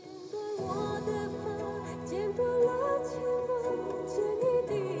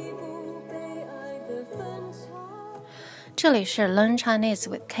这里是 Learn Chinese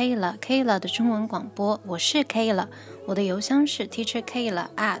with Kayla 的中文广播，我是 Kayla， 我的邮箱是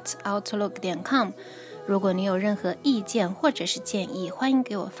teacherkayla@outlook.com。如果你有任何意见或者是建议，欢迎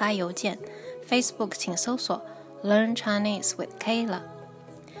给我发邮件。Facebook 请搜索 Learn Chinese with Kayla。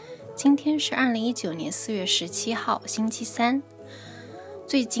今天是2019年4月17号，星期三。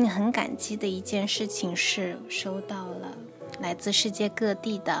最近很感激的一件事情是，收到了来自世界各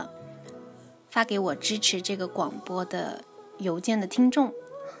地的发给我支持这个广播的邮件的听众，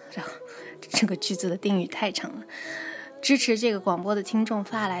这个句子的定语太长了，支持这个广播的听众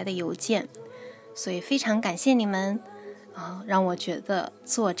发来的邮件，所以非常感谢你们让我觉得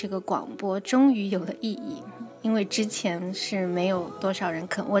做这个广播终于有了意义，因为之前是没有多少人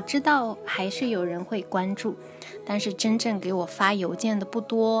我知道还是有人会关注，但是真正给我发邮件的不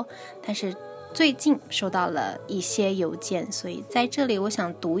多，但是最近收到了一些邮件，所以在这里我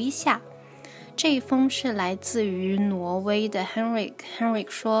想读一下。这一封是来自于挪威的 Henrik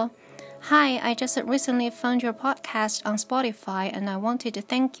说， Hi, I just recently found your podcast on Spotify and I wanted to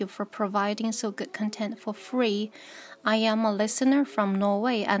thank you for providing so good content for free. I am a listener from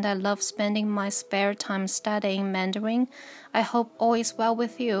Norway and I love spending my spare time studying Mandarin. I hope all is well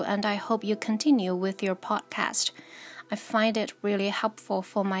with you and I hope you continue with your podcast. I find it really helpful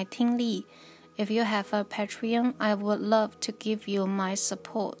for my 听力. If you have a Patreon, I would love to give you my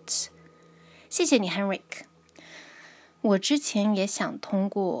support.谢谢你 Henrik。 我之前也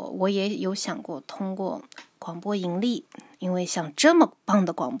有想过通过广播盈利，因为像这么棒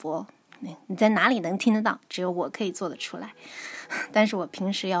的广播你在哪里能听得到，只有我可以做得出来，但是我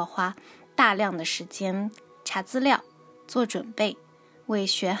平时要花大量的时间查资料做准备，为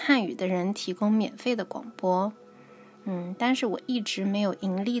学汉语的人提供免费的广播。但是我一直没有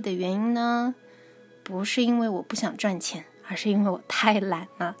盈利的原因呢，不是因为我不想赚钱，而是因为我太懒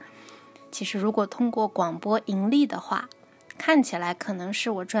了。其实如果通过广播盈利的话，看起来可能是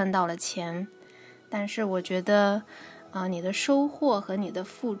我赚到了钱，但是我觉得你的收获和你的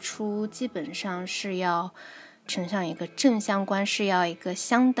付出基本上是要呈上一个正相关，是要一个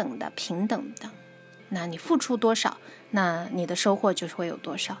相等的平等的。那你付出多少，那你的收获就是会有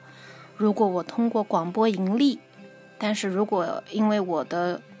多少。如果我通过广播盈利，但是如果因为我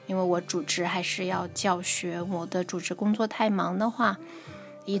主持还是要教学，我的主持工作太忙的话，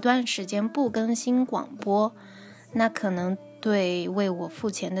一段时间不更新广播，那可能对为我付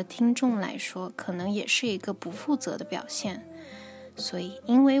钱的听众来说，可能也是一个不负责的表现。所以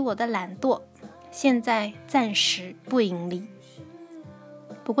因为我的懒惰，现在暂时不盈利。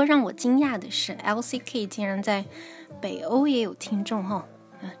不过让我惊讶的是 LCK 竟然在北欧也有听众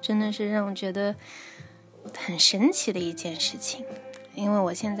真的是让我觉得很神奇的一件事情。因为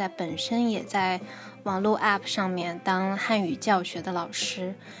我现在本身也在网络 App 上面当汉语教学的老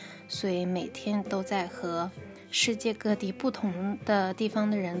师，所以每天都在和世界各地不同的地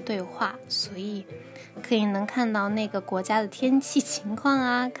方的人对话，所以能看到那个国家的天气情况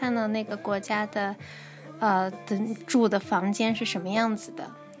啊，看到那个国家的住的房间是什么样子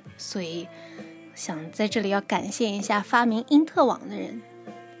的。所以想在这里要感谢一下发明因特网的人，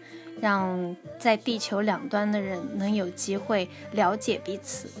让在地球两端的人能有机会了解彼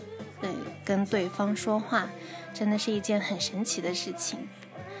此，跟对方说话，真的是一件很神奇的事情。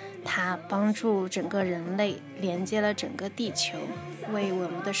它帮助整个人类，连接了整个地球，为我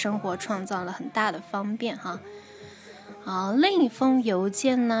们的生活创造了很大的方便另一封邮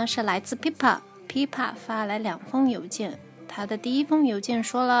件呢是来自 Pipa 发来2封邮件。他的第一封邮件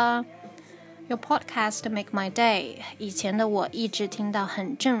说了， Your podcast make my day. 以前的我一直听到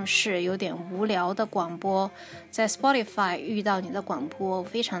很正式有点无聊的广播，在 Spotify 遇到你的广播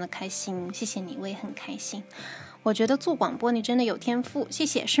非常的开心，谢谢你，我也很开心。我觉得做广播你真的有天赋，谢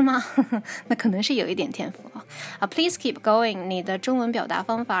谢，是吗？那可能是有一点天赋Please keep going. 你的中文表达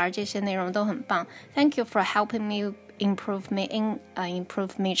方法这些内容都很棒。 Thank you for helping me improve me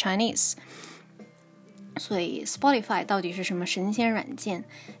Chinese. 所以 Spotify 到底是什么神仙软件？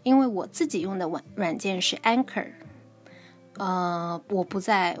因为我自己用的软件是 Anchor，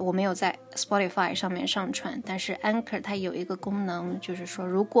 我没有在 Spotify 上面上传，但是 Anchor 它有一个功能，就是说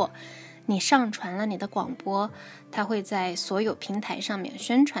如果你上传了你的广播，它会在所有平台上面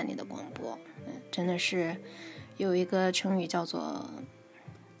宣传你的广播。真的是有一个成语叫做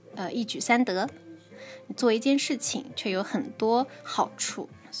一举三得，你做一件事情却有很多好处，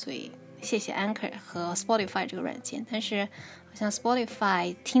所以谢谢 Anchor 和 Spotify 这个软件。但是好像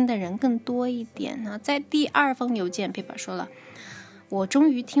Spotify 听的人更多一点在第2封邮件 Pipa 说了，我终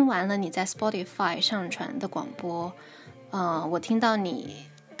于听完了你在 Spotify 上传的广播，我听到你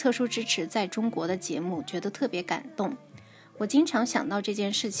特殊支持在中国的节目，觉得特别感动。我经常想到这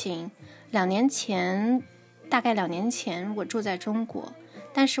件事情，2年前大概2年前我住在中国，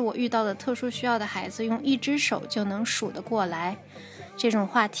但是我遇到的特殊需要的孩子用1只手就能数得过来。这种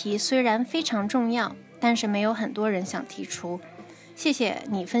话题虽然非常重要，但是没有很多人想提出。谢谢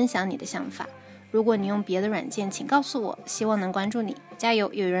你分享你的想法，如果你用别的软件请告诉我，希望能关注你，加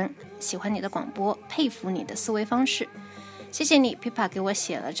油。有人喜欢你的广播，佩服你的思维方式。谢谢你 Pippa 给我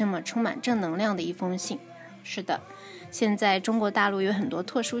写了这么充满正能量的一封信。是的，现在中国大陆有很多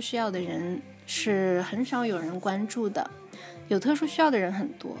特殊需要的人，是很少有人关注的。有特殊需要的人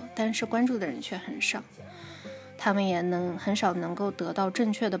很多，但是关注的人却很少，他们也很少能够得到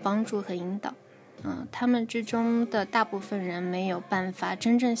正确的帮助和引导。他们之中的大部分人没有办法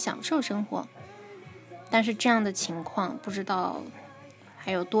真正享受生活，但是这样的情况不知道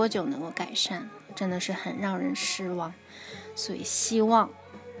还有多久能够改善，真的是很让人失望。所以希望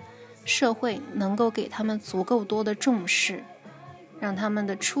社会能够给他们足够多的重视，让他们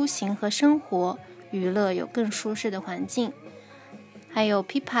的出行和生活娱乐有更舒适的环境。还有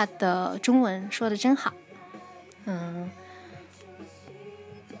Pippa 的中文说的真好。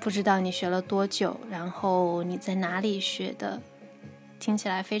不知道你学了多久，然后你在哪里学的，听起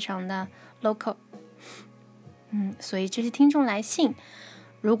来非常的 local。所以这是听众来信，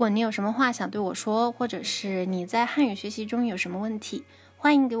如果你有什么话想对我说，或者是你在汉语学习中有什么问题，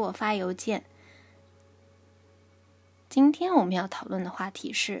欢迎给我发邮件。今天我们要讨论的话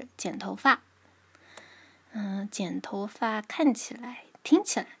题是剪头发。剪头发看起来听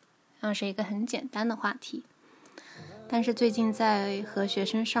起来像是一个很简单的话题，但是最近在和学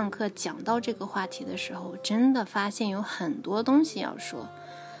生上课讲到这个话题的时候，真的发现有很多东西要说。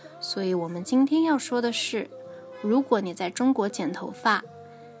所以我们今天要说的是，如果你在中国剪头发，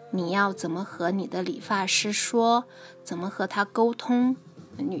你要怎么和你的理发师说，怎么和他沟通，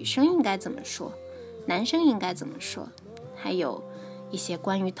女生应该怎么说，男生应该怎么说，还有一些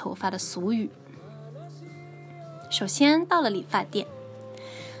关于头发的俗语。首先到了理发店，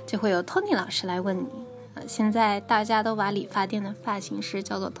就会有 Tony 老师来问你。现在大家都把理发店的发型师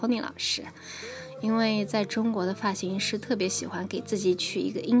叫做 Tony 老师，因为在中国的发型师特别喜欢给自己取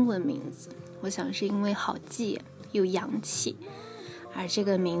一个英文名字，我想是因为好记又洋气，而这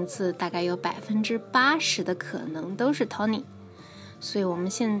个名字大概有80%的可能都是 Tony。 所以我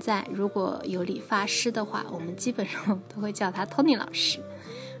们现在如果有理发师的话，我们基本上都会叫他 Tony 老师。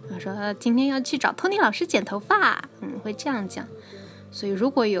我说今天要去找 Tony 老师剪头发，会这样讲。所以如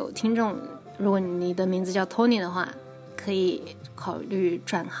果有听众，如果你的名字叫 Tony 的话，可以考虑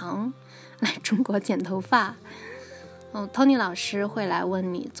转行来中国剪头发。Tony 老师会来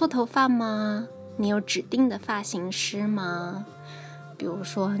问你做头发吗？你有指定的发型师吗？比如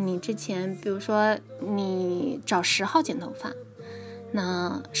说你找10号剪头发，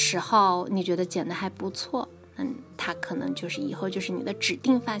那10号你觉得剪得还不错，他可能就是以后就是你的指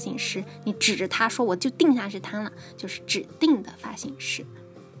定发型师，你指着他说我就定下是他了，就是指定的发型师。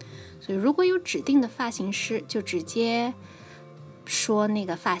所以如果有指定的发型师，就直接说那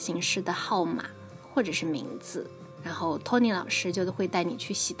个发型师的号码或者是名字，然后 Tony 老师就会带你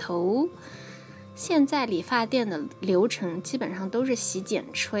去洗头。现在理发店的流程基本上都是洗剪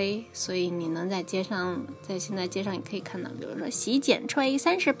吹，所以你能在现在街上也可以看到，比如说洗剪吹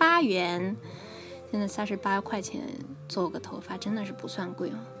38元，现在38块钱做个头发真的是不算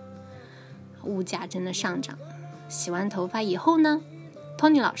贵物价真的上涨。洗完头发以后呢，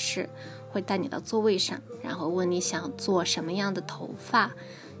 Tony 老师会带你到座位上，然后问你想做什么样的头发。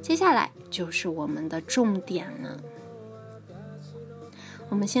接下来就是我们的重点了，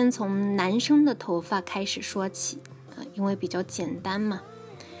我们先从男生的头发开始说起，因为比较简单嘛。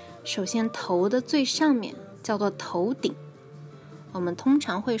首先头的最上面叫做头顶，我们通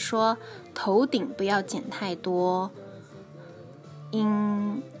常会说头顶不要剪太多，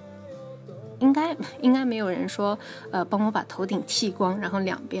应该没有人说帮我把头顶剃光然后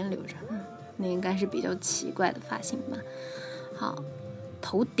两边留着，那应该是比较奇怪的发型吧。好，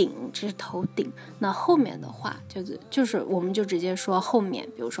头顶，这是头顶。那后面的话就是我们就直接说后面，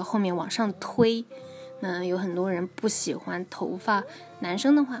比如说后面往上推。那有很多人不喜欢头发，男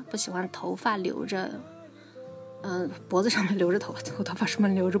生的话不喜欢头发留着脖子上面留着头发上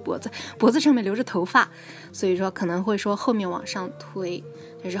面留着脖子上面留着头发，所以说可能会说后面往上推，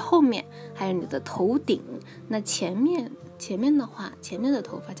这是后面。还有你的头顶，那前面的话，前面的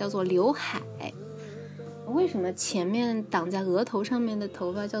头发叫做刘海。为什么前面挡在额头上面的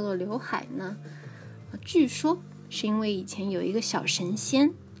头发叫做刘海呢？据说是因为以前有一个小神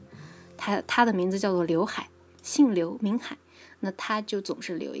仙，他的名字叫做刘海，姓刘名海，那他就总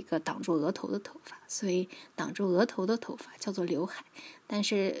是留一个挡住额头的头发，所以挡住额头的头发叫做刘海。但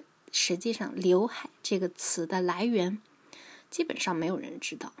是实际上刘海这个词的来源基本上没有人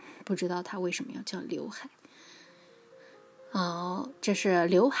知道，不知道他为什么要叫刘海。这是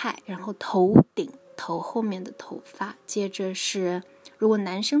刘海，然后头顶头后面的头发，接着是如果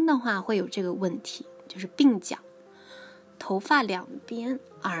男生的话会有这个问题，就是鬓角，头发两边，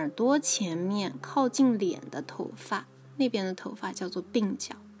耳朵前面靠近脸的头发，那边的头发叫做鬓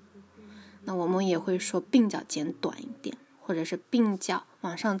角。那我们也会说鬓角剪短一点，或者是鬓角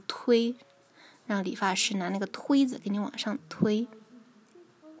往上推，让理发师拿那个推子给你往上推。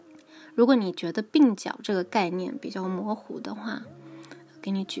如果你觉得鬓角这个概念比较模糊的话，给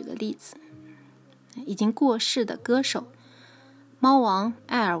你举个例子，已经过世的歌手猫王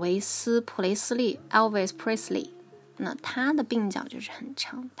艾尔维斯·普雷斯利 Elvis Presley， 那他的鬓角就是很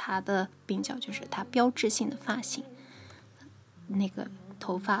长，他的鬓角就是他标志性的发型，那个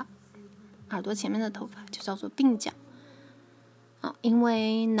头发耳朵前面的头发就叫做鬓角。因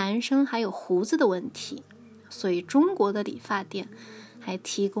为男生还有胡子的问题，所以中国的理发店还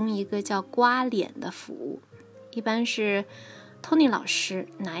提供一个叫刮脸的服务，一般是 Tony 老师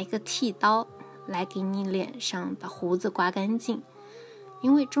拿一个剃刀来给你脸上把胡子刮干净。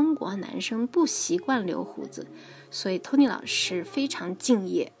因为中国男生不习惯留胡子，所以 Tony 老师非常敬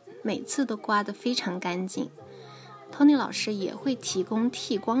业，每次都刮得非常干净。Tony 老师也会提供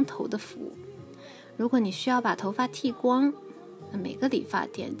剃光头的服务，如果你需要把头发剃光，每个理发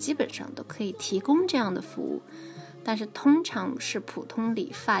店基本上都可以提供这样的服务，但是通常是普通理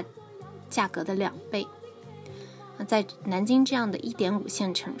发价格的2倍。在南京这样的1.5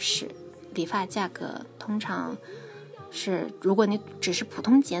线城市，理发价格通常是，如果你只是普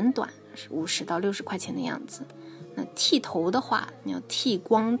通剪短，是50到60块钱的样子。那剃头的话，你要剃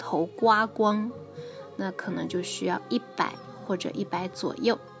光头刮光，那可能就需要100或者100左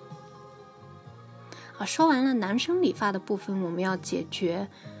右。说完了男生理发的部分，我们要解决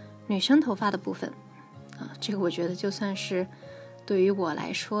女生头发的部分。这个我觉得就算是对于我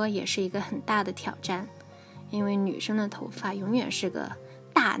来说也是一个很大的挑战，因为女生的头发永远是个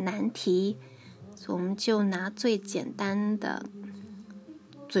大难题。所以我们就拿最简单的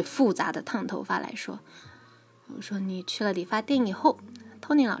最复杂的烫头发来说，比如说你去了理发店以后，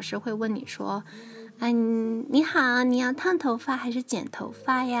 Tony 老师会问你说，你好，你要烫头发还是剪头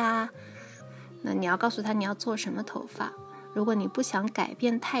发呀？那你要告诉他你要做什么头发。如果你不想改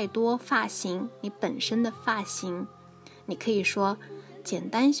变太多发型，你本身的发型，你可以说简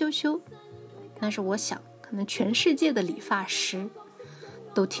单修修。但是我想可能全世界的理发师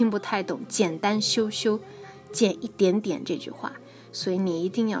都听不太懂简单修修剪一点点这句话，所以你一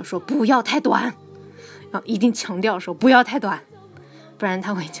定要说不要太短，然后一定强调说不要太短，不然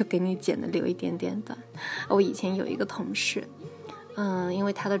他会就给你剪的留一点点短。我以前有一个同事，因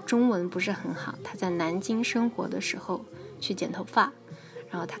为他的中文不是很好，他在南京生活的时候去剪头发，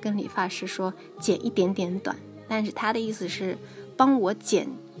然后他跟理发师说剪一点点短，但是他的意思是帮我剪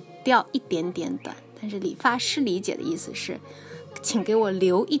掉一点点短，但是理发师理解的意思是请给我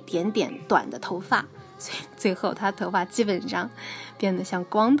留一点点短的头发，所以最后他头发基本上变得像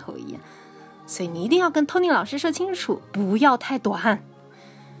光头一样。所以你一定要跟 Tony 老师说清楚，不要太短。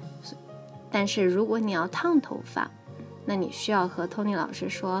但是如果你要烫头发，那你需要和 Tony 老师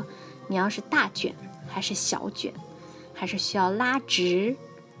说你要是大卷还是小卷，还是需要拉直。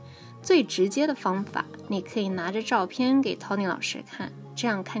最直接的方法，你可以拿着照片给 Tony 老师看，这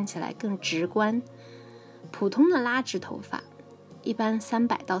样看起来更直观。普通的拉直头发一般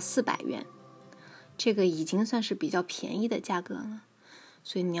300到400元，这个已经算是比较便宜的价格了。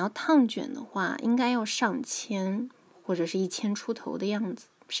所以你要烫卷的话，应该要上千或者是1000出头的样子，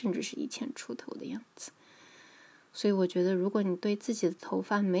甚至是1000出头的样子。所以我觉得如果你对自己的头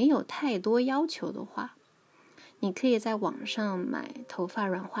发没有太多要求的话，你可以在网上买头发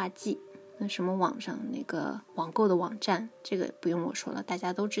软化剂。那什么网上那个网购的网站，这个不用我说了，大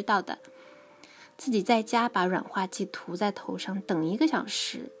家都知道的。自己在家把软化剂涂在头上，等1个小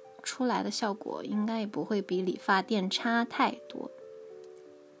时，出来的效果应该也不会比理发店差太多。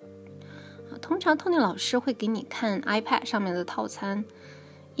通常 Tony 老师会给你看 iPad 上面的套餐，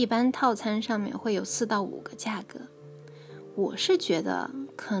一般套餐上面会有4到5个价格。我是觉得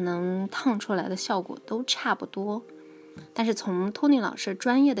可能烫出来的效果都差不多，但是从 Tony 老师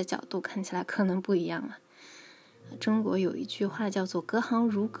专业的角度看起来可能不一样了。中国有一句话叫做隔行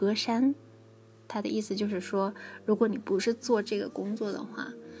如隔山，他的意思就是说，如果你不是做这个工作的话，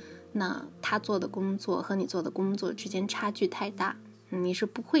那他做的工作和你做的工作之间差距太大，你是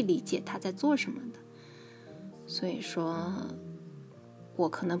不会理解他在做什么的。所以说我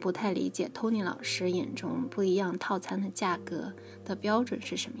可能不太理解 Tony 老师眼中不一样套餐的价格的标准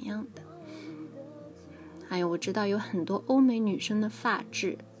是什么样的。还有我知道有很多欧美女生的发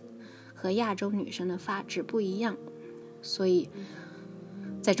质和亚洲女生的发质不一样，所以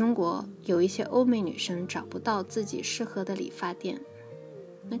在中国有一些欧美女生找不到自己适合的理发店，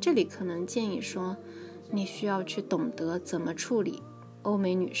那这里可能建议说，你需要去懂得怎么处理欧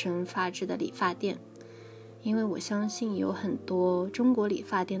美女生发质的理发店，因为我相信有很多中国理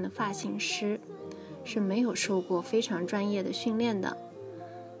发店的发型师是没有受过非常专业的训练的。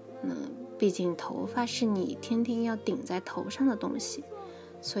毕竟头发是你天天要顶在头上的东西，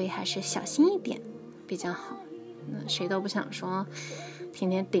所以还是小心一点比较好。谁都不想说天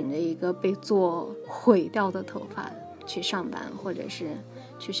天顶着一个被做毁掉的头发去上班或者是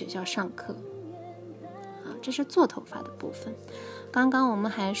去学校上课。这是做头发的部分。刚刚我们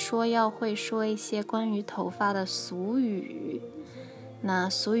还说要会说一些关于头发的俗语。那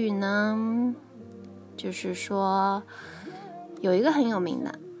俗语呢，就是说有一个很有名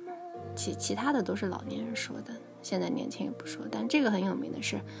的，其他的都是老年人说的，现在年轻人不说，但这个很有名的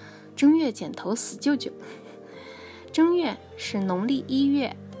是正月剪头死舅舅。正月是农历1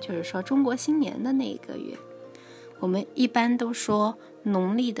月，就是说中国新年的那一个月。我们一般都说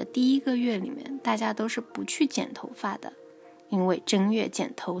农历的第1个月里面，大家都是不去剪头发的，因为正月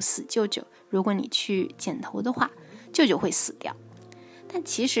剪头死舅舅，如果你去剪头的话，舅舅会死掉。但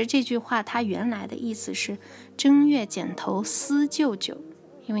其实这句话它原来的意思是正月剪头思舅舅，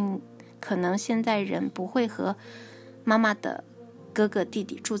因为可能现在人不会和妈妈的哥哥弟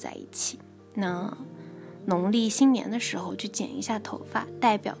弟住在一起，那农历新年的时候去剪一下头发，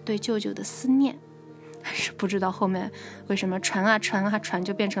代表对舅舅的思念。还是不知道后面为什么传啊传啊传，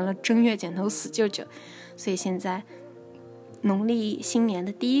就变成了正月剪头死舅舅。所以现在农历新年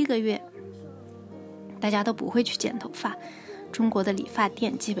的第1个月，大家都不会去剪头发，中国的理发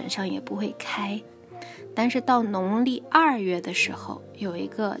店基本上也不会开。但是到农历2月的时候，有一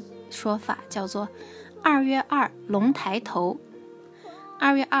个说法叫做2月2龙抬头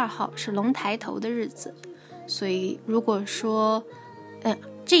，2月2号是龙抬头的日子，所以如果说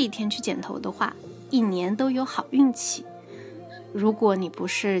这一天去剪头的话，一年都有好运气。如果你不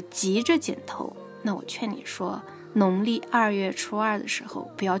是急着剪头，那我劝你说农历2月初2的时候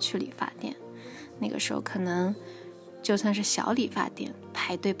不要去理发店，那个时候可能就算是小理发店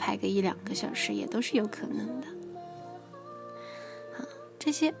排队排个1-2个小时也都是有可能的。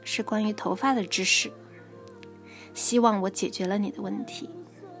这些是关于头发的知识，希望我解决了你的问题。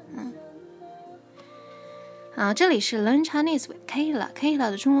这里是 Learn Chinese with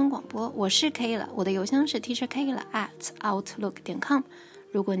Kayla 的中文广播，我是 Kayla， 我的邮箱是 teacherkayla@outlook.com。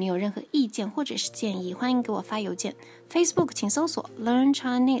 如果你有任何意见或者是建议，欢迎给我发邮件。 Facebook 请搜索 Learn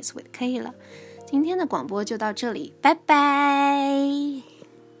Chinese with Kayla。 今天的广播就到这里，拜拜。